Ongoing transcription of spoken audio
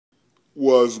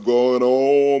What's going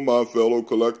on, my fellow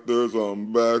collectors?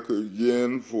 I'm back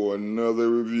again for another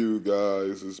review,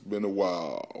 guys. It's been a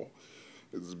while.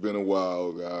 It's been a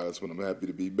while, guys, but I'm happy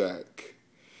to be back.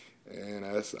 And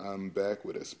as I'm back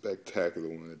with a spectacular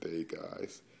one today,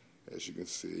 guys. As you can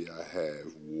see, I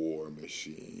have War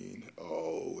Machine.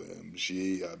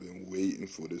 OMG, I've been waiting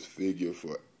for this figure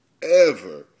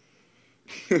forever.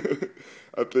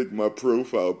 I think my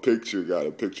profile picture got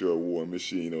a picture of War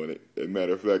Machine on it. As a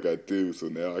matter of fact, I do. So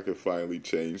now I can finally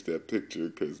change that picture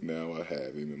because now I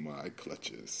have him in my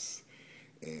clutches.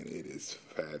 And it is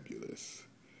fabulous.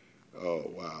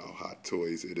 Oh, wow. Hot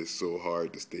Toys. It is so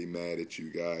hard to stay mad at you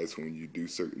guys when you do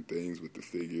certain things with the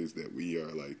figures that we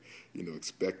are like,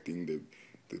 expecting to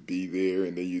be there,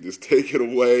 and then you just take it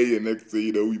away, and next thing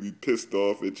you know, we be pissed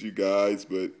off at you guys.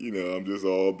 But I'm just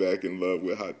all back in love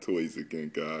with Hot Toys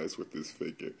again, guys, with this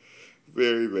figure.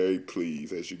 Very, very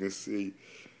pleased. As you can see,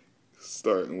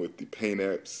 starting with the paint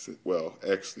apps. Well,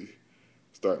 actually,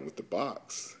 starting with the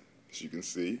box. As you can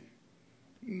see,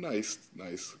 nice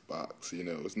box.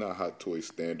 It's not Hot Toys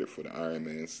standard for the Iron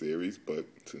Man series, but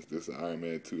since this is Iron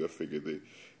Man 2, I figured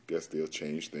guess they'll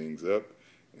change things up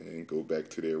and go back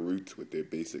to their roots with their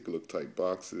basic look type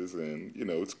boxes. And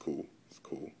it's cool. It's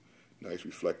cool. Nice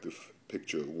reflective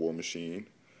picture of War Machine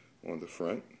on the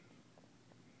front.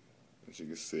 As you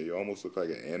can see, it almost looks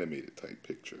like an animated type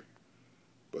picture,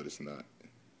 but it's not.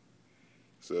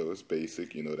 So it's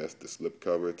basic, that's the slip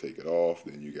cover. Take it off,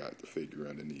 then you got the figure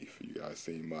underneath. You guys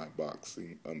seen my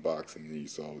unboxing, and you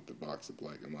saw what the box looked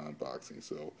like in my unboxing.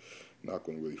 So I'm not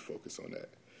going to really focus on that.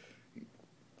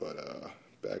 But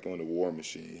back on the War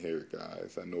Machine here,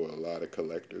 guys. I know a lot of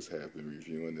collectors have been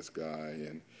reviewing this guy,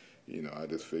 and I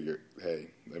just figured, hey,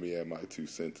 let me add my 2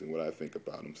 cents and what I think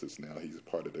about him, since now he's a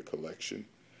part of the collection.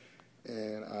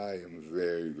 And I am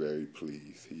very, very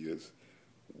pleased. He is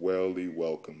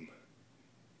welcome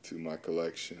to my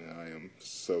collection. I am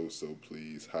so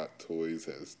pleased. Hot Toys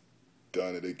has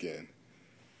done it again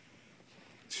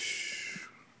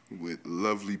with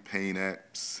lovely paint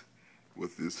apps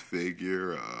with this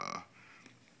figure.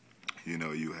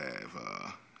 You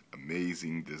have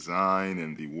amazing design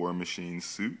in the War Machine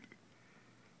suit,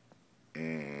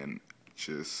 and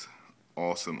just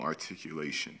awesome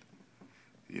articulation.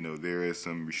 There is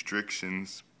some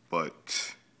restrictions,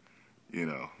 but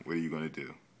what are you going to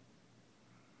do?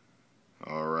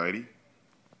 Alrighty.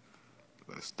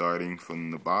 Starting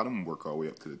from the bottom, work our way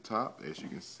up to the top. As you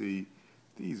can see,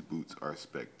 these boots are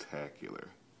spectacular.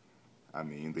 I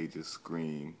mean, they just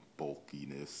scream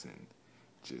bulkiness and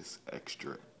just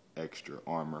extra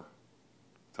armor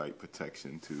type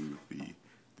protection to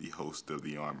the host of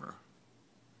the armor.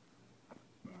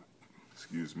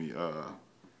 Excuse me.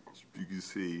 You can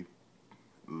see,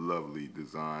 lovely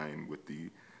design with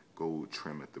the gold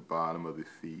trim at the bottom of the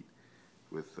feet,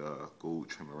 with gold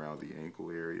trim around the ankle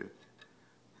area,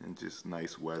 and just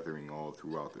nice weathering all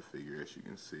throughout the figure, as you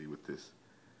can see, with this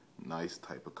nice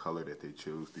type of color that they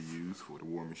chose to use for the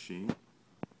War Machine.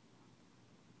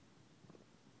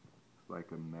 It's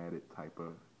like a matted type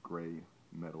of gray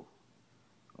metal.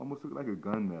 Almost looks like a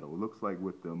gunmetal. It looks like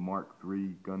what the Mark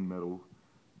III gunmetal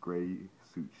gray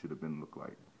suit should have been look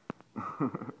like.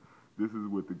 This is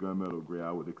what the gunmetal gray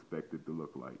I would expect it to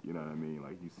look like. You know what I mean?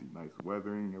 Like, you see nice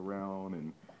weathering around,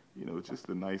 and it's just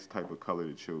a nice type of color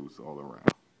that shows all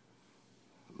around.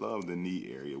 Love the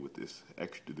knee area with this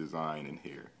extra design in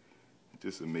here.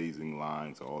 Just amazing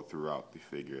lines all throughout the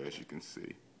figure, as you can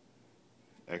see.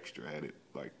 Extra added,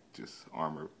 like just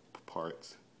armor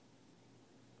parts,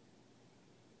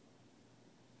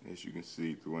 as you can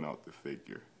see throughout the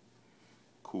figure.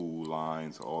 Cool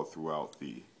lines all throughout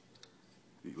the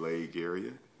leg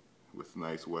area with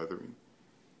nice weathering.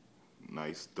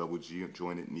 Nice double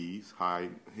jointed knees,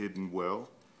 hidden well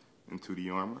into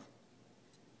the armor.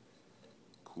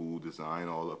 Cool design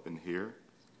all up in here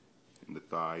in the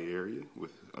thigh area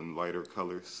with a lighter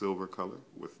color, silver color,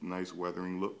 with nice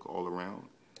weathering look all around,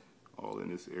 all in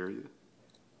this area.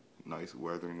 Nice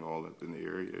weathering all up in the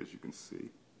area, as you can see.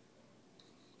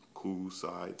 Cool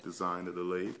side design of the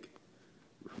leg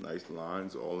with nice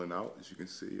lines all in out, as you can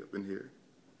see up in here.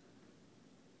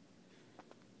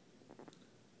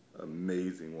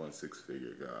 Amazing 1/6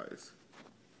 figure, guys.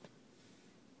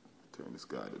 Turn this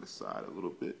guy to the side a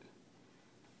little bit.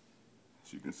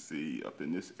 As you can see up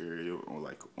in this area, or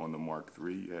like on the Mark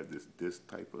III, you have this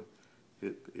type of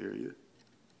hip area,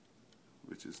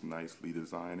 which is nicely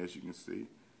designed, as you can see,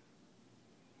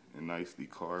 and nicely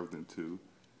carved into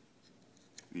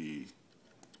the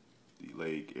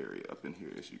leg area up in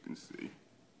here, as you can see.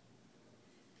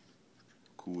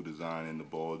 Cool design in the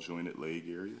ball jointed leg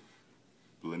area.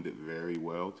 Blended very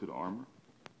well to the armor.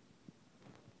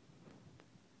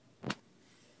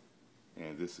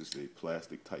 this is a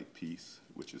plastic type piece,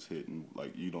 which is hidden.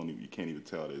 Like you can't even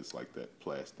tell that it's like that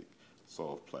plastic,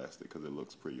 soft plastic, because it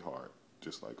looks pretty hard,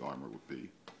 just like armor would be.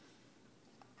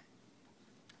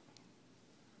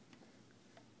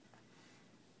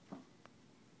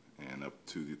 And up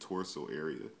to the torso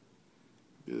area,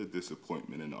 a bit of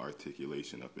disappointment in the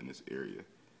articulation up in this area,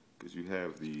 because you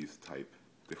have these type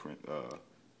different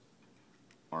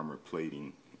armor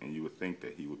plating, and you would think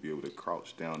that he would be able to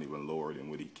crouch down even lower than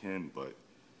what he can, but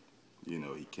you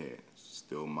know he can't.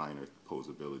 Still minor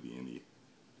posability in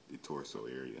the torso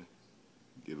area.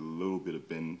 Get a little bit of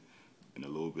bend and a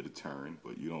little bit of turn,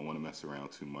 but you don't want to mess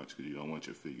around too much because you don't want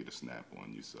your figure to snap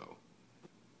on you. So,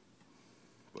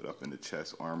 but up in the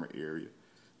chest armor area,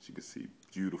 as you can see,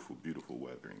 beautiful, beautiful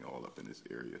weathering all up in this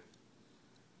area,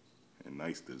 and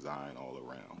nice design all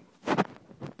around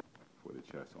for the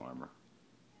chest armor.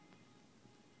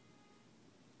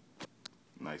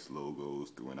 Nice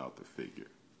logos throughout the figure.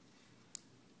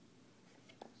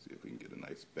 See if we can get a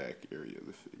nice back area of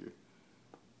the figure.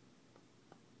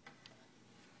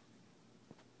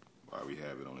 While we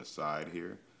have it on the side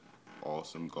here,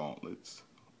 awesome gauntlets,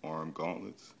 arm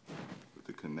gauntlets with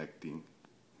the connecting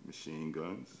machine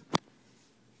guns.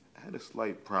 I had a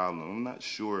slight problem. I'm not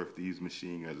sure if these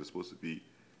machine guns are supposed to be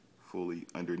fully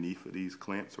underneath of these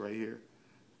clamps right here,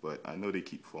 but I know they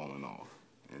keep falling off,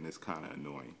 and it's kind of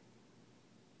annoying.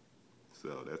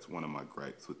 So that's one of my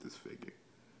gripes with this figure,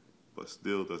 but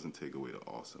still doesn't take away the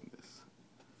awesomeness.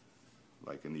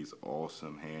 Like in these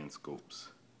awesome hand scopes,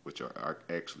 which are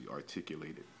actually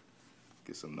articulated.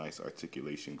 Get some nice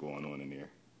articulation going on in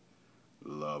there.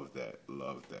 Love that,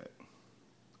 love that.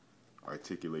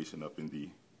 Articulation up in the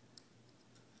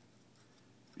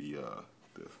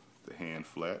hand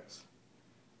flaps.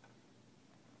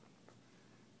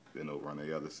 Then over on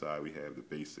the other side we have the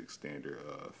basic standard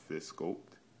fist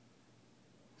sculpt.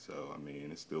 So I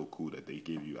mean, it's still cool that they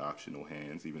give you optional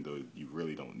hands, even though you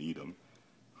really don't need them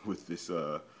with this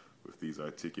with these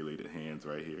articulated hands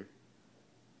right here.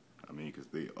 I mean, because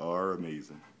they are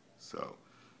amazing. So,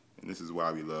 and this is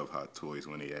why we love Hot Toys,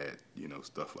 when they add, you know,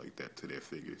 stuff like that to their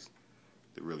figures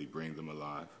to really bring them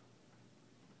alive.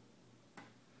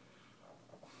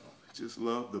 Just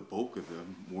love the bulk of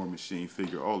the War Machine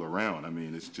figure all around. I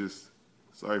mean, it's just,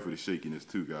 sorry for the shakiness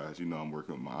too, guys. You know I'm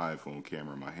working with my iPhone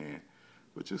camera in my hand.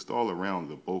 But just all around,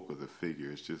 the bulk of the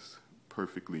figure is just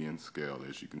perfectly in scale,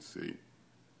 as you can see.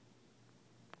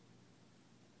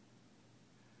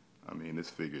 I mean, this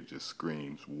figure just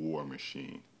screams War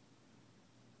Machine.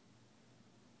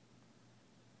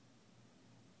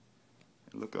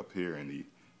 And look up here in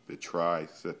the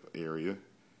tricep area.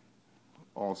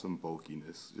 Awesome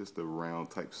bulkiness, just a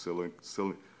round type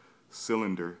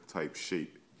cylinder type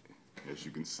shape, as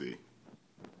you can see.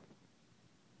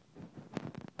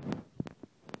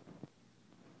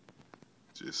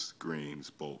 Just screams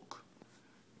bulk.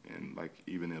 And like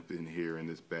even up in here in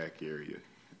this back area,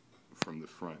 from the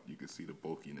front, you can see the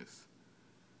bulkiness.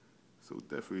 So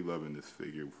definitely loving this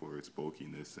figure for its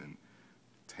bulkiness and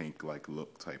tank-like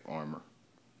look type armor,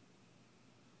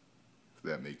 if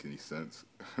that makes any sense.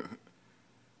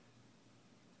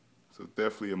 So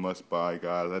definitely a must buy,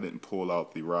 guys. I didn't pull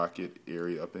out the rocket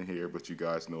area up in here, but you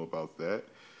guys know about that.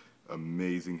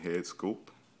 Amazing head sculpt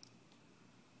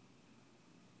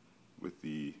with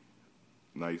the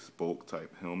nice bulk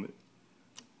type helmet.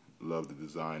 Love the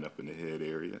design up in the head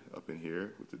area, up in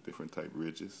here with the different type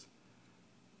ridges.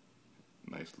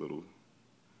 Nice little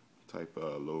type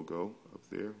logo up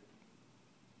there.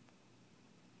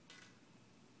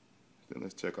 Then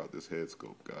let's check out this head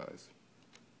sculpt, guys.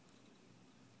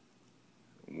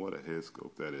 What a head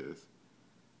sculpt that is.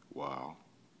 Wow.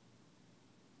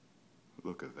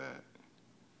 Look at that.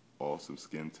 Awesome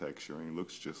skin texturing.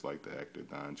 Looks just like the actor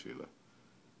Don Cheadle.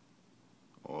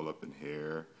 All up in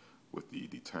here with the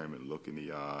determined look in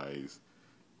the eyes.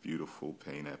 Beautiful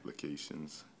paint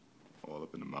applications. All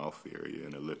up in the mouth area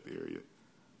and the lip area.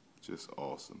 Just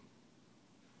awesome.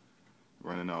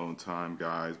 Running out on time,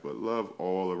 guys, but love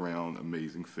all around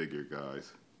amazing figure,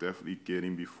 guys. Definitely get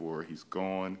him before he's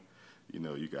gone. You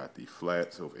know, you got the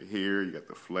flaps over here, you got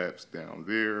the flaps down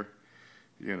there.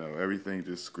 You know, everything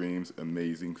just screams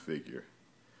amazing figure.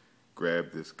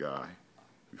 Grab this guy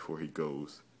before he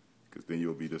goes, because then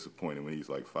you'll be disappointed when he's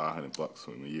like $500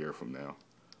 from a year from now.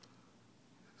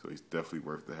 So he's definitely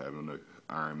worth to have in the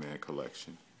Iron Man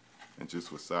collection. And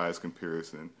just with size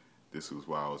comparison, this was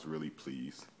why I was really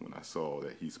pleased when I saw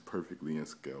that he's perfectly in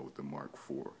scale with the Mark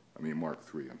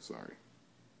III, I'm sorry.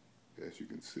 As you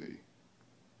can see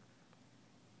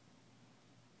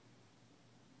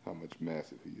how much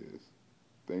massive he is.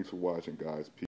 Thanks for watching, guys. Peace.